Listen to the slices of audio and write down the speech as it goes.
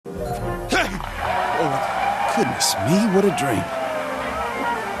Goodness me, what a dream.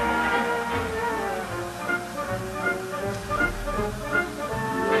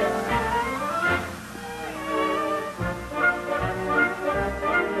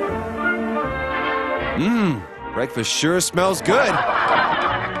 Breakfast sure smells good.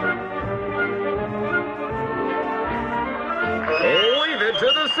 Leave it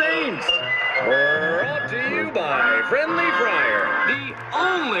to the Saints. Brought to you by Friendly Fryer, the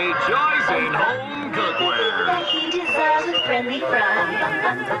only choice in home cookware. He deserves a friendly fry.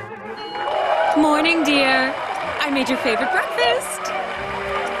 Morning, dear. I made your favorite breakfast.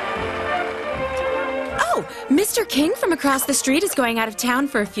 Oh, Mr. King from across the street is going out of town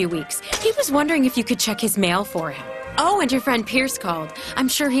for a few weeks. He was wondering if you could check his mail for him. Oh, and your friend Pierce called. I'm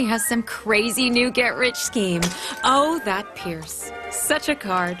sure he has some crazy new get-rich scheme. Oh, that Pierce. Such a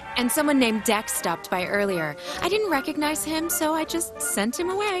card. And someone named Dex stopped by earlier. I didn't recognize him, so I just sent him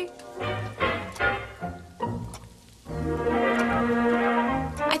away.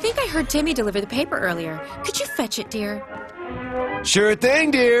 I think I heard Timmy deliver the paper earlier. Could you fetch it, dear? Sure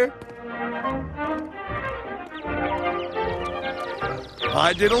thing, dear.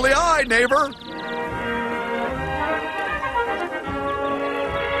 I diddly-eye, neighbor.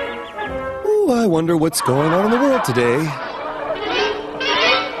 Ooh, I wonder what's going on in the world today.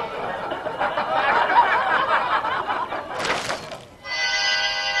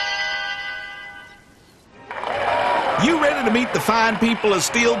 You ready to meet the fine people of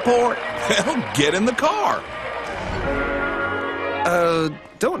Steelport? Well, get in the car.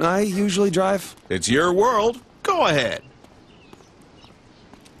 Don't I usually drive? It's your world. Go ahead.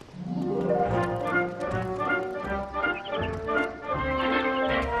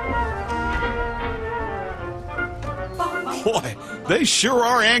 Boy, they sure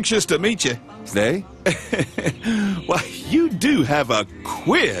are anxious to meet you. They? Why, you do have a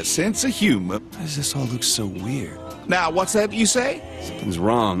queer sense of humor. Why does this all look so weird? Now, what's that you say? Something's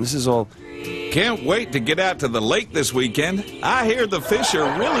wrong. This is all... Can't wait to get out to the lake this weekend. I hear the fish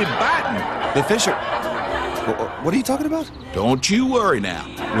are really biting. The fish are... What are you talking about? Don't you worry now.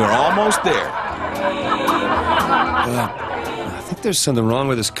 We're almost there. I think there's something wrong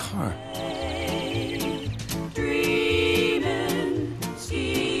with this car.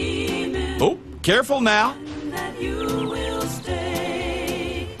 Oh, careful now.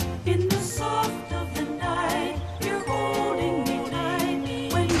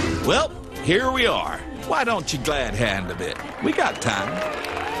 Well, here we are. Why don't you glad hand a bit? We got time.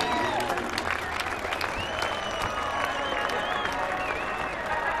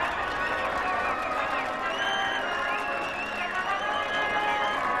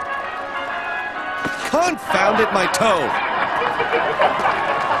 Confound it, my toe!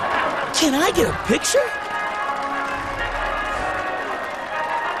 Can I get a picture?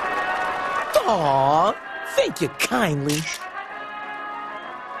 Aw, thank you kindly.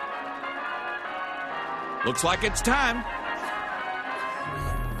 Looks like it's time.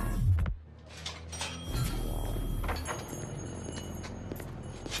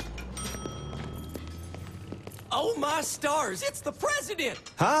 Oh my stars, it's the president!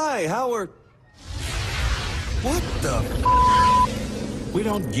 Hi, Howard. What the... We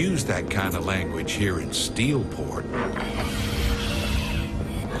don't use that kind of language here in Steelport.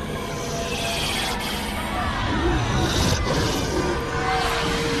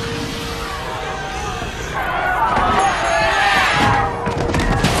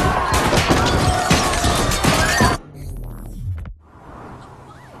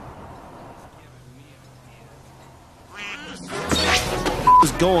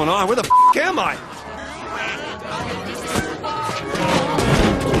 What's going on? Where the am I?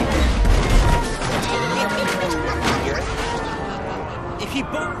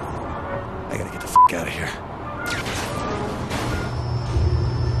 I gotta get the out of here.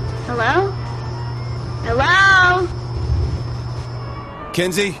 Hello? Hello?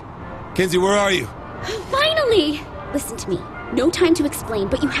 Kenzie? Kenzie, where are you? Finally! Listen to me. No time to explain,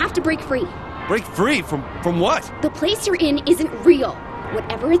 but you have to break free. Break free? From what? The place you're in isn't real.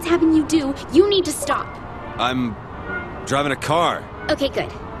 Whatever it's having you do, you need to stop. I'm driving a car. Okay,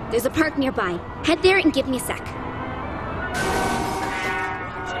 good. There's a park nearby. Head there and give me a sec.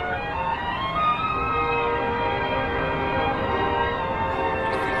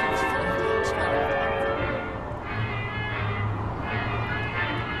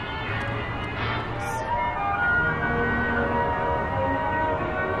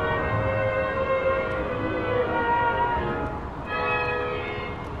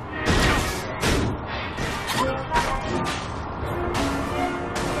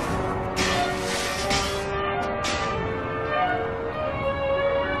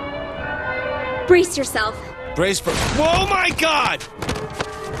 Brace yourself. Brace for... Whoa, my God! I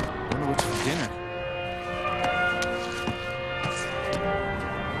wonder what's for dinner.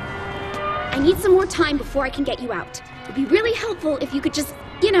 I need some more time before I can get you out. It'd be really helpful if you could just,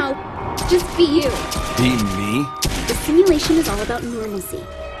 you know, just be you. Be me? The simulation is all about normalcy.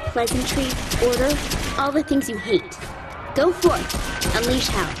 Pleasantry, order, all the things you hate. Go forth. Unleash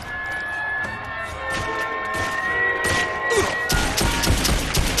hell.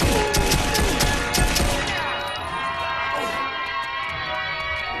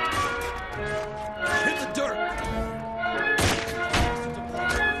 Hit the dirt!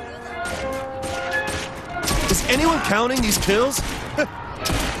 Is anyone counting these kills?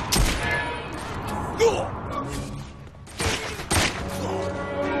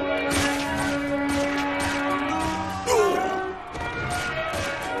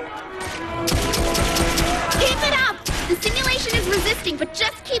 Keep it up! The simulation is resisting, but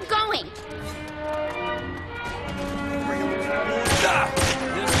just keep going.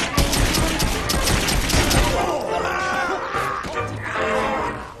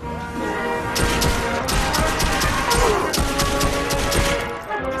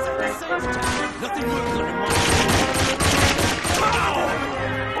 Nothing moves under my...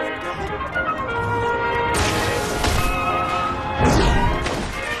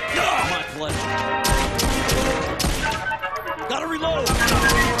 My pleasure. Gotta reload!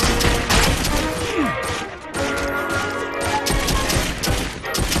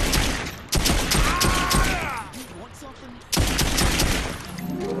 Want something?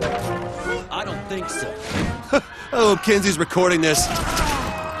 I don't think so. Oh, Kinsey's recording this.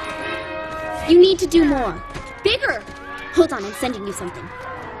 You need to do more. Bigger! Hold on, I'm sending you something.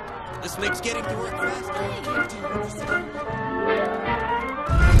 This makes getting to work faster.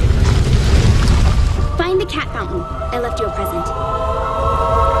 Find the cat fountain. I left you a present.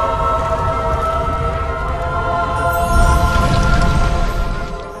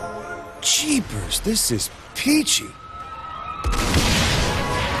 Jeepers, this is peachy.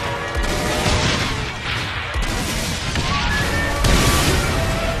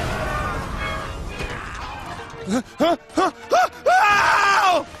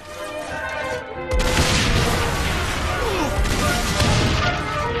 Ow!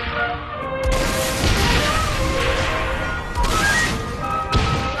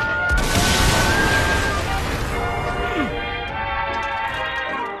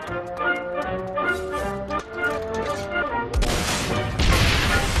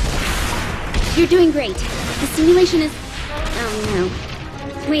 You're doing great. The simulation is... Oh, no.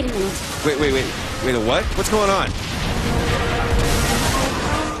 Wait a minute. Wait, a what? What's going on?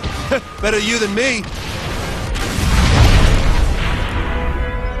 Better you than me.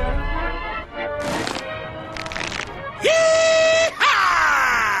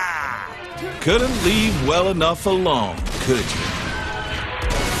 Couldn't leave well enough alone, could you?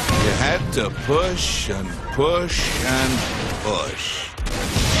 You had to push and push and push.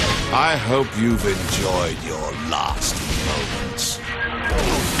 I hope you've enjoyed your last moments.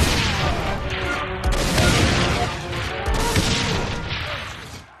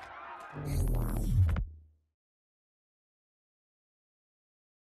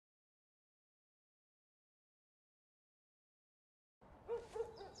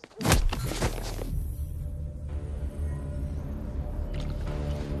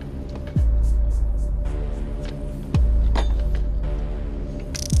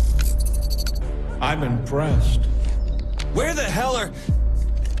 I'm impressed. Where the hell are...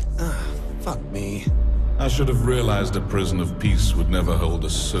 Fuck me. I should have realized a prison of peace would never hold a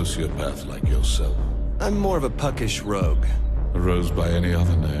sociopath like yourself. I'm more of a puckish rogue. A rose by any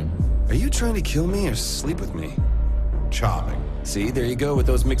other name. Are you trying to kill me or sleep with me? Charming. See, there you go with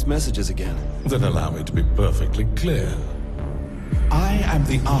those mixed messages again. Then allow me to be perfectly clear. I am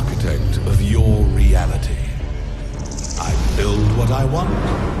the architect of your reality. I build what I want.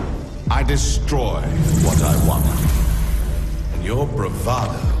 I destroy what I want. And your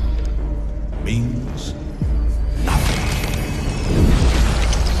bravado means nothing.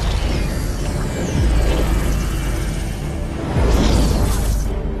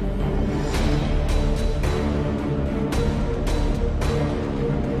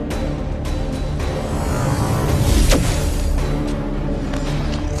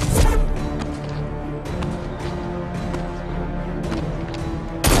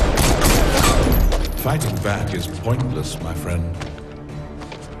 Fighting back is pointless, my friend.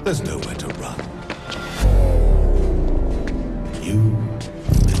 There's nowhere to run. You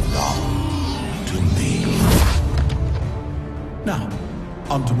belong to me. Now,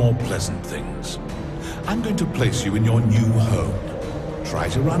 on to more pleasant things. I'm going to place you in your new home. Try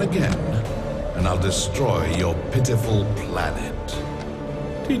to run again, and I'll destroy your pitiful planet.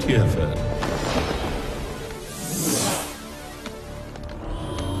 TTFN.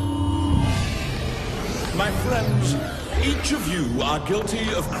 My friends, each of you are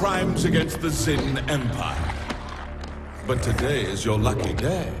guilty of crimes against the Zin Empire. But today is your lucky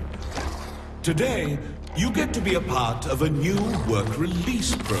day. Today, you get to be a part of a new work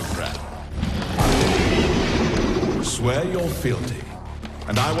release program. Swear your fealty,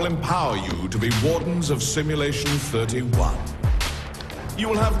 and I will empower you to be wardens of Simulation 31. You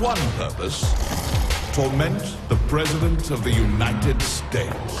will have one purpose: torment the President of the United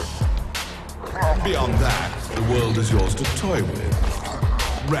States. Beyond that, the world is yours to toy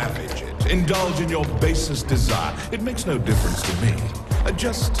with. Ravage it, indulge in your basest desire. It makes no difference to me.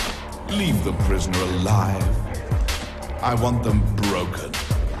 Just leave the prisoner alive. I want them broken,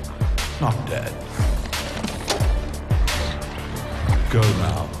 not dead. Go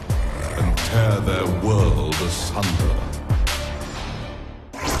now and tear their world asunder.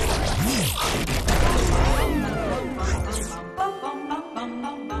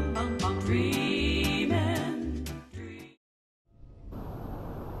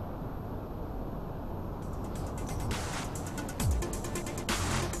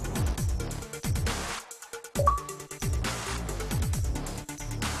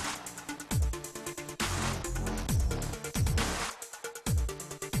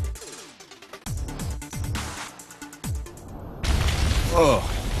 Oh,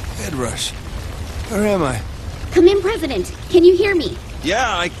 head rush. Where am I? Come in, President. Can you hear me?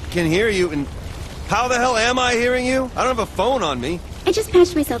 Yeah, I can hear you, and how the hell am I hearing you? I don't have a phone on me. I just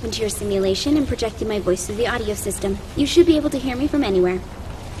patched myself into your simulation and projected my voice through the audio system. You should be able to hear me from anywhere.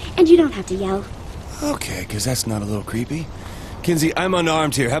 And you don't have to yell. Okay, because that's not a little creepy. Kinzie, I'm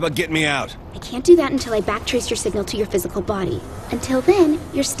unarmed here. How about getting me out? I can't do that until I backtrace your signal to your physical body. Until then,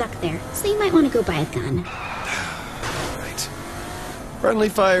 you're stuck there, so you might want to go buy a gun. Right. Friendly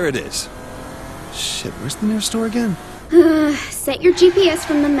fire it is. Shit, where's the nearest store again? Set your GPS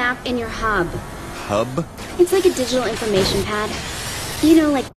from the map in your hub. Hub? It's like a digital information pad. You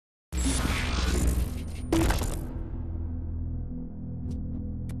know, like...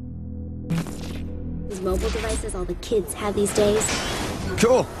 these mobile devices all the kids have these days.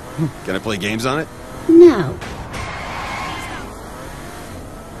 Cool. Can I play games on it? No.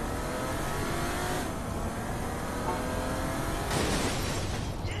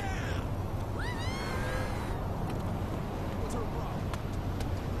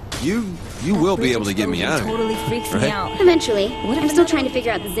 You will be able to get me out of here. Totally freaks me out. Eventually. I'm still trying to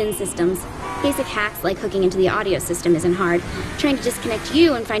figure out the Zin systems. Basic hacks like hooking into the audio system isn't hard. Trying to disconnect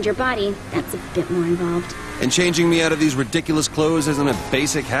you and find your body, that's a bit more involved. And changing me out of these ridiculous clothes isn't a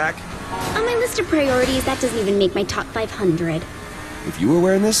basic hack? On my list of priorities, that doesn't even make my top 500. If you were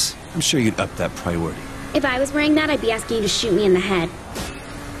wearing this, I'm sure you'd up that priority. If I was wearing that, I'd be asking you to shoot me in the head.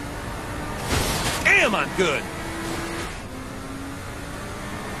 Damn, I'm good!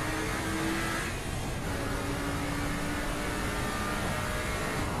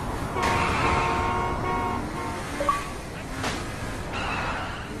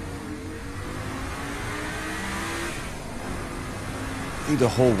 Think the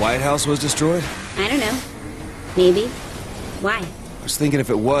whole White House was destroyed? I don't know. Maybe. Why? I was thinking if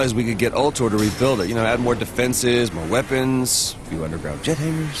it was, we could get Ultor to rebuild it. You know, add more defenses, more weapons, a few underground jet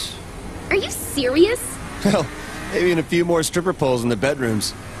hangars. Are you serious? Hell, maybe even a few more stripper poles in the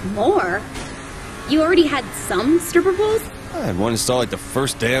bedrooms. More? You already had some stripper poles? I had one installed like the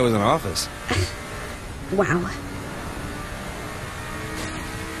first day I was in office. Wow.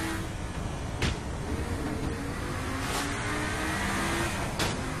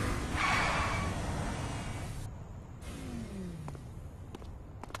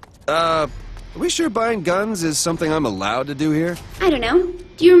 Are we sure buying guns is something I'm allowed to do here? I don't know.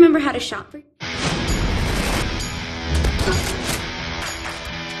 Do you remember how to shop for...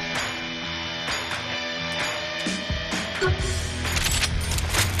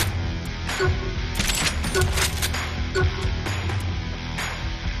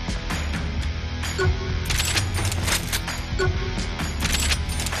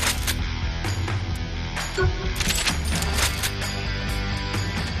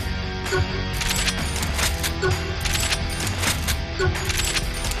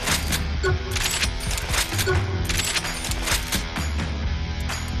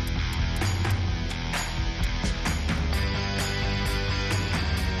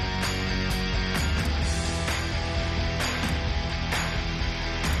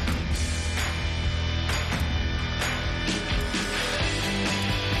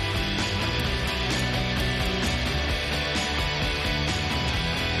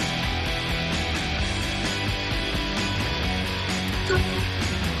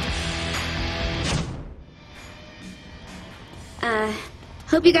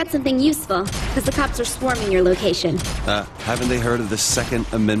 Hope you got something useful, because the cops are swarming your location. Haven't they heard of the Second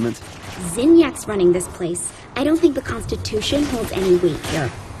Amendment? Zinyak's running this place. I don't think the Constitution holds any weight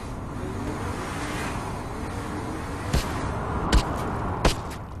here.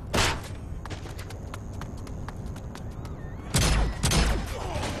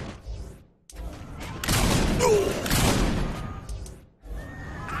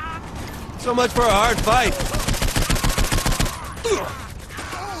 So much for a hard fight.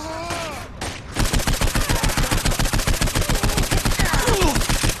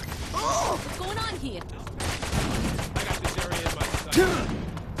 What's going on here? I got this area in my sight.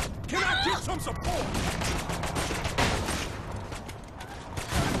 Can I get some support?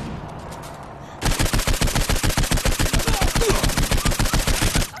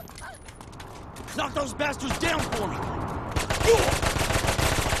 Knock those bastards down for me.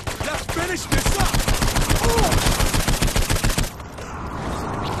 Let's finish this up.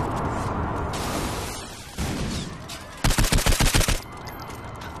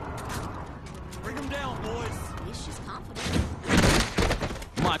 Bring them down, boys. At least she's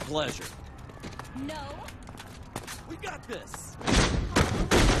confident. My pleasure. No. We got this.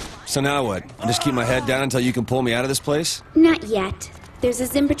 So now what? Just keep my head down until you can pull me out of this place? Not yet. There's a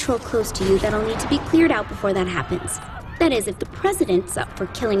Zim patrol close to you that'll need to be cleared out before that happens. That is, if the president's up for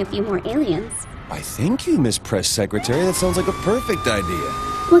killing a few more aliens. Why, thank you, Miss Press Secretary. That sounds like a perfect idea.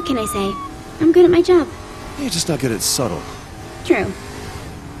 What can I say? I'm good at my job. You're just not good at subtle. True.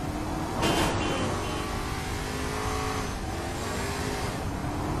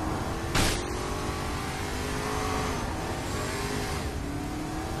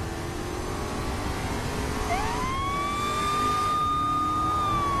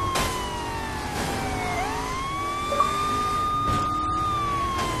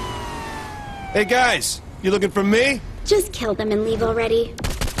 Hey, guys. You looking for me? Just kill them and leave already.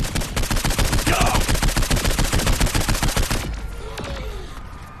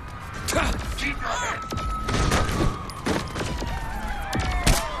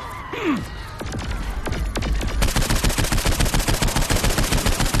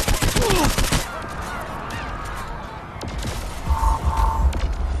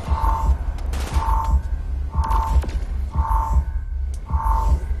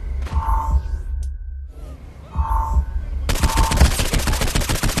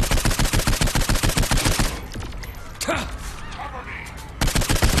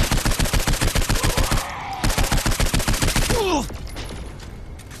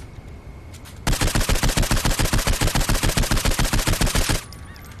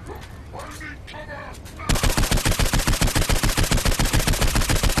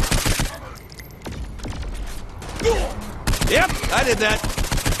 Yep, I did that.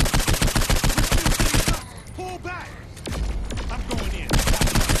 Pull back. I'm going in.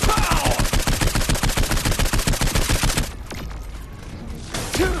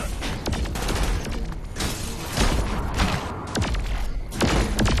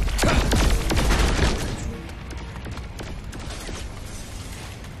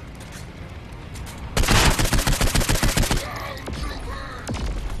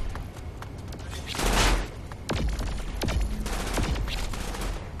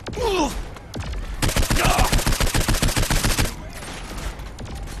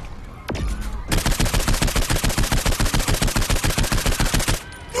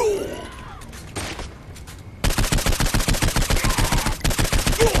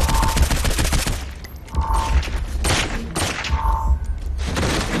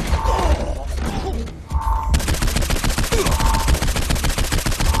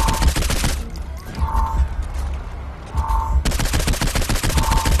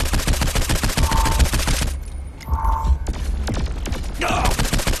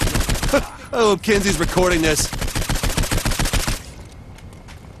 I hope Kinsey's recording this.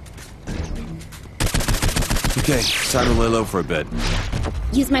 Okay, time to lay low for a bit.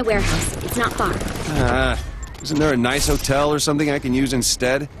 Use my warehouse. It's not far. Isn't there a nice hotel or something I can use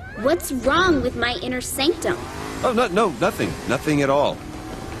instead? What's wrong with my inner sanctum? Oh, no, nothing. Nothing at all.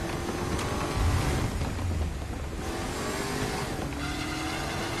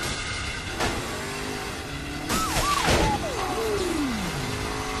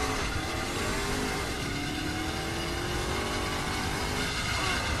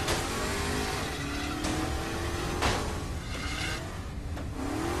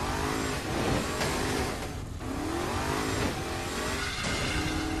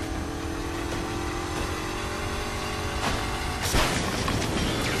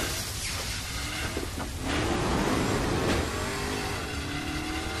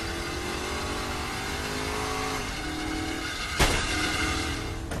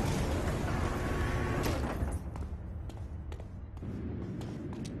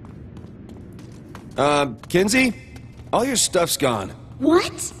 Kinsey? All your stuff's gone.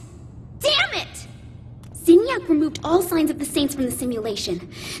 What? Damn it! Zinyak removed all signs of the Saints from the simulation.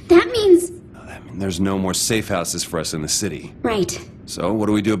 That means... I mean, there's no more safe houses for us in the city. Right. So, what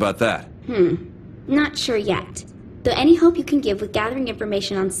do we do about that? Not sure yet. Though any help you can give with gathering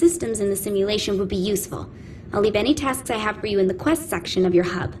information on systems in the simulation would be useful. I'll leave any tasks I have for you in the quest section of your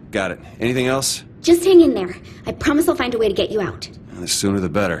hub. Got it. Anything else? Just hang in there. I promise I'll find a way to get you out. The sooner the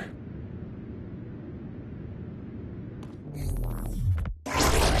better.